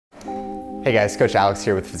Hey guys, Coach Alex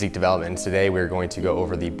here with Physique Development, and today we're going to go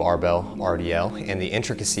over the barbell RDL and the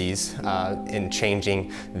intricacies in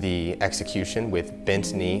changing the execution with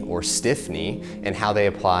bent knee or stiff knee and how they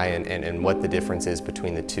apply and what the difference is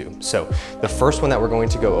between the two. So the first one that we're going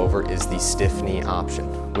to go over is the stiff knee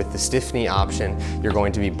option. With the stiff knee option, you're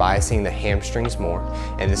going to be biasing the hamstrings more,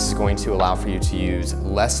 and this is going to allow for you to use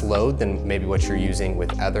less load than maybe what you're using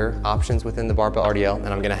with other options within the barbell RDL. And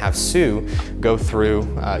I'm gonna have Sue go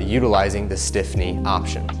through utilizing the stiff knee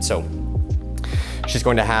option. So she's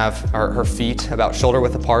going to have her feet about shoulder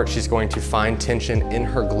width apart. She's going to find tension in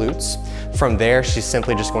her glutes. From there, she's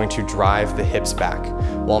simply just going to drive the hips back.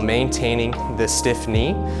 While maintaining the stiff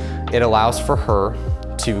knee, it allows for her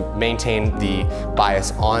to maintain the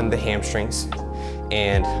bias on the hamstrings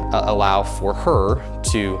and allow for her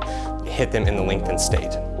to hit them in the lengthened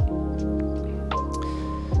state.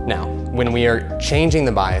 Now, when we are changing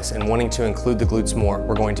the bias and wanting to include the glutes more,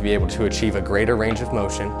 we're going to be able to achieve a greater range of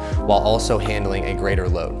motion while also handling a greater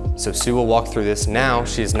load. So Sue will walk through this. Now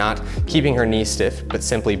she's not keeping her knees stiff, but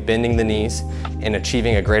simply bending the knees and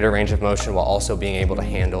achieving a greater range of motion while also being able to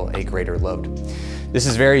handle a greater load. This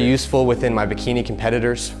is very useful within my bikini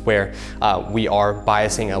competitors where we are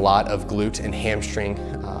biasing a lot of glute and hamstring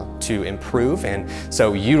to improve, and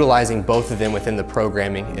so utilizing both of them within the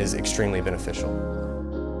programming is extremely beneficial.